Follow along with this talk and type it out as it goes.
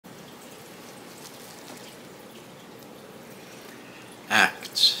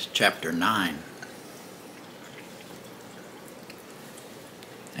chapter 9.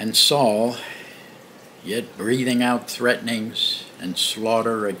 And Saul, yet breathing out threatenings and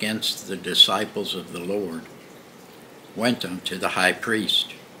slaughter against the disciples of the Lord, went unto the high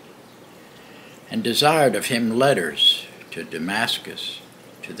priest, and desired of him letters to Damascus,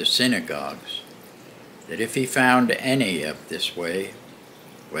 to the synagogues, that if he found any of this way,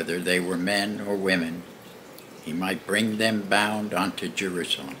 whether they were men or women, he might bring them bound unto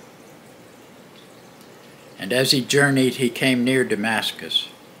Jerusalem. And as he journeyed, he came near Damascus,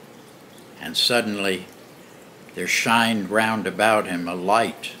 and suddenly there shined round about him a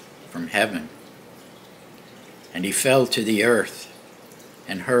light from heaven. And he fell to the earth,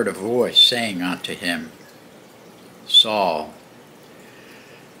 and heard a voice saying unto him, Saul,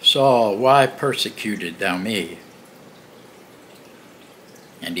 Saul, why persecutest thou me?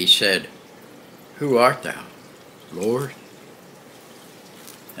 And he said, Who art thou, Lord?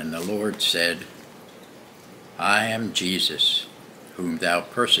 And the Lord said, I am Jesus, whom thou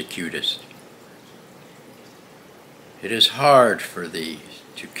persecutest. It is hard for thee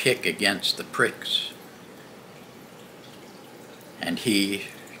to kick against the pricks. And he,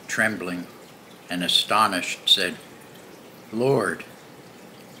 trembling and astonished, said, Lord,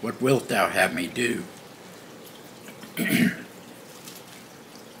 what wilt thou have me do?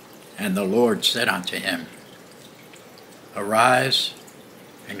 And the Lord said unto him, Arise,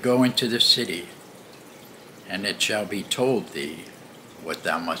 and go into the city, and it shall be told thee what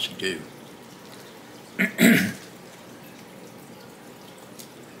thou must do.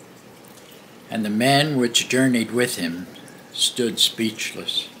 And the men which journeyed with him stood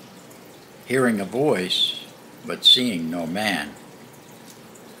speechless, hearing a voice, but seeing no man.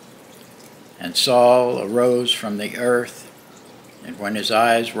 And Saul arose from the earth, and when his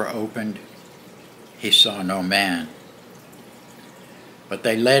eyes were opened, he saw no man. But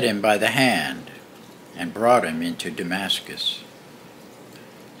they led him by the hand, and brought him into Damascus.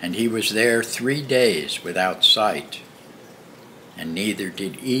 And he was there 3 days without sight, and neither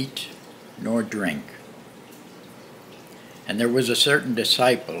did eat nor drink. And there was a certain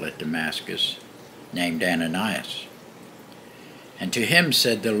disciple at Damascus, named Ananias. And to him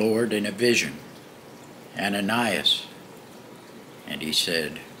said the Lord in a vision, Ananias. And he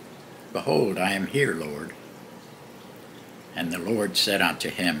said, Behold, I am here, Lord. And the Lord said unto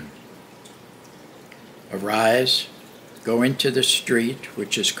him, Arise, go into the street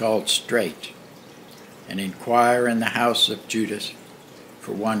which is called Straight, and inquire in the house of Judas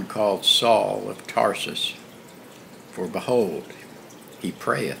for one called Saul of Tarsus. For behold, he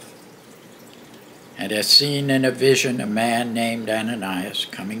prayeth, and hath seen in a vision a man named Ananias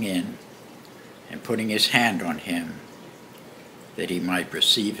coming in, and putting his hand on him, that he might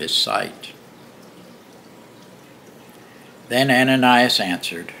receive his sight. Then Ananias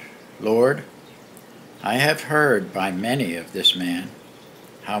answered, Lord, I have heard by many of this man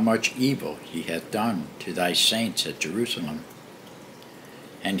how much evil he hath done to thy saints at Jerusalem.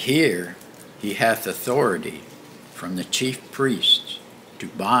 And here he hath authority from the chief priests to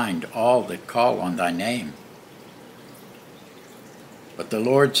bind all that call on thy name. But the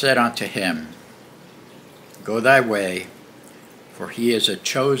Lord said unto him, Go thy way, for he is a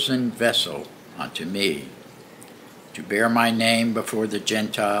chosen vessel unto me, to bear my name before the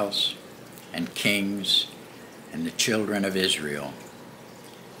Gentiles and kings and the children of Israel.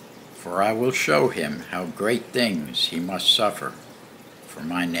 For I will show him how great things he must suffer for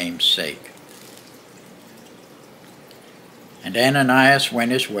my name's sake. And Ananias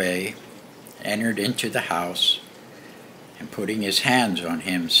went his way, entered into the house, and putting his hands on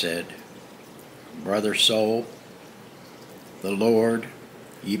him said, Brother Saul, the Lord,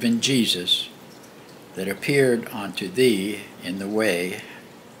 even Jesus, that appeared unto thee in the way,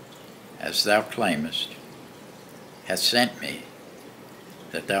 as thou claimest, hath sent me,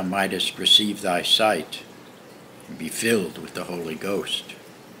 that thou mightest receive thy sight, and be filled with the Holy Ghost.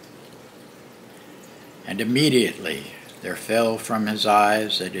 And immediately there fell from his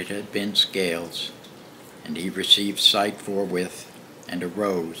eyes that it had been scales, and he received sight forthwith, and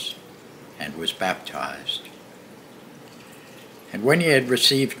arose, and was baptized. And when he had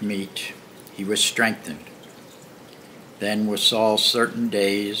received meat, he was strengthened. Then was Saul certain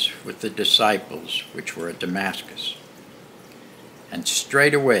days with the disciples which were at Damascus. And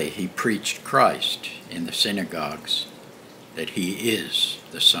straightway he preached Christ in the synagogues, that he is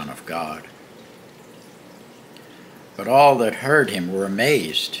the Son of God. But all that heard him were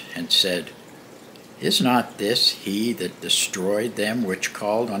amazed, and said, Is not this he that destroyed them which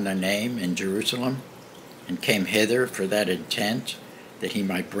called on the name in Jerusalem, and came hither for that intent, that he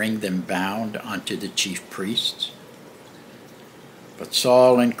might bring them bound unto the chief priests? But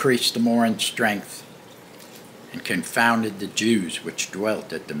Saul increased the more in strength, and confounded the Jews which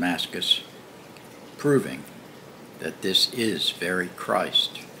dwelt at Damascus, proving that this is very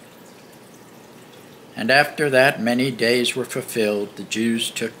Christ. And after that many days were fulfilled, the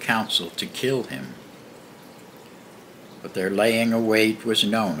Jews took counsel to kill him. But their laying await was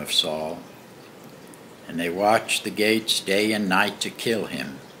known of Saul, and they watched the gates day and night to kill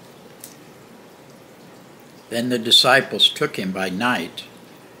him. Then the disciples took him by night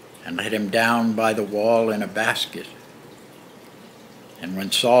and let him down by the wall in a basket. And when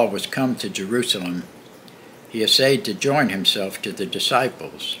Saul was come to Jerusalem, he essayed to join himself to the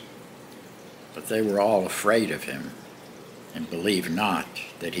disciples. But they were all afraid of him, and believed not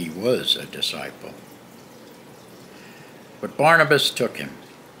that he was a disciple. But Barnabas took him,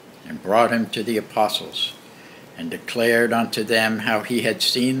 and brought him to the apostles, and declared unto them how he had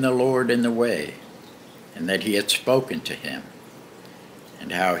seen the Lord in the way, and that he had spoken to him,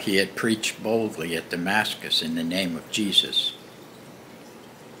 and how he had preached boldly at Damascus in the name of Jesus.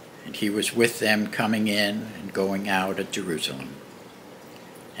 And he was with them coming in and going out at Jerusalem.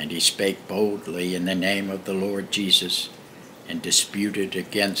 And he spake boldly in the name of the Lord Jesus, and disputed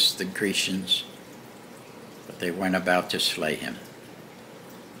against the Grecians, but they went about to slay him.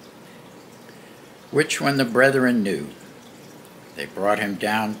 Which when the brethren knew, they brought him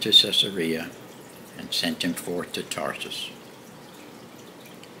down to Caesarea, and sent him forth to Tarsus.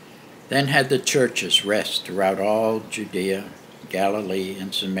 Then had the churches rest throughout all Judea, Galilee,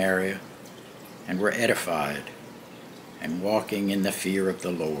 and Samaria, and were edified, and walking in the fear of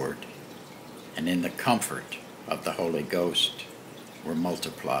the Lord, and in the comfort of the Holy Ghost, were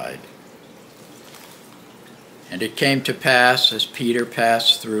multiplied. And it came to pass, as Peter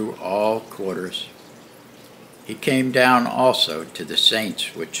passed through all quarters, he came down also to the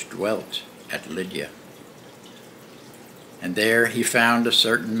saints which dwelt at Lydia. And there he found a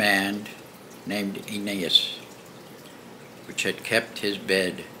certain man named Aeneas, which had kept his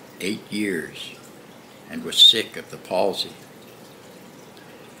bed 8 years, and was sick of the palsy.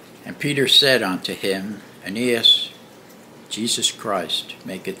 And Peter said unto him, Aeneas, Jesus Christ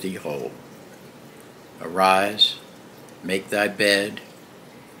maketh thee whole. Arise, make thy bed.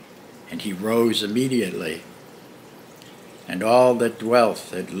 And he rose immediately. And all that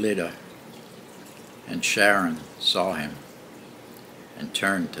dwelt at Lydda and Sharon saw him, and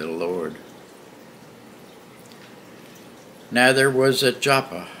turned to the Lord. Now there was at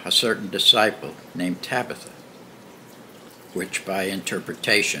Joppa a certain disciple named Tabitha, which by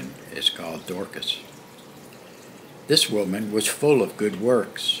interpretation is called Dorcas. This woman was full of good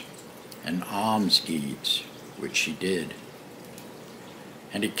works and alms deeds, which she did.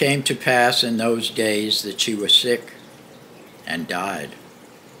 And it came to pass in those days that she was sick, and died,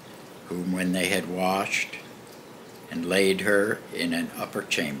 whom when they had washed, and laid her in an upper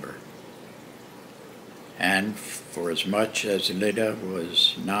chamber. And forasmuch as Lydda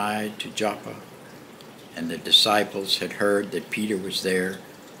was nigh to Joppa, and the disciples had heard that Peter was there,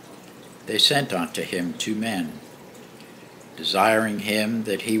 they sent unto him 2 men, desiring him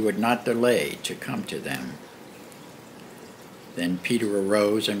that he would not delay to come to them. Then Peter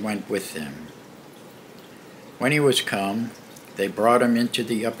arose and went with them. When he was come, they brought him into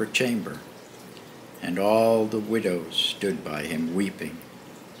the upper chamber, and all the widows stood by him weeping,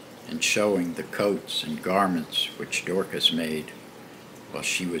 and showing the coats and garments which Dorcas made, while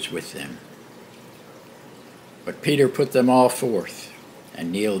she was with them. But Peter put them all forth,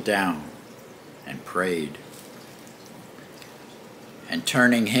 and kneeled down, and prayed. And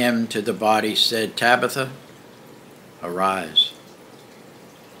turning him to the body, said, Tabitha, arise.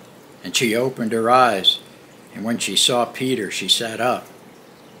 And she opened her eyes, and when she saw Peter, she sat up.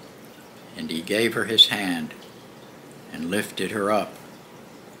 And he gave her his hand, and lifted her up.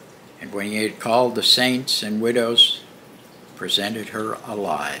 And when he had called the saints and widows, presented her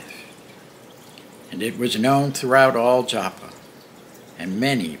alive. And it was known throughout all Joppa, and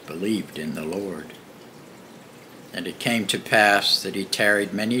many believed in the Lord. And it came to pass that he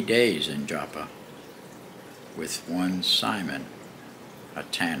tarried many days in Joppa, with one Simon, a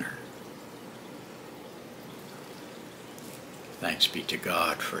tanner. Thanks be to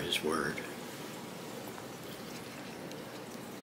God for his word.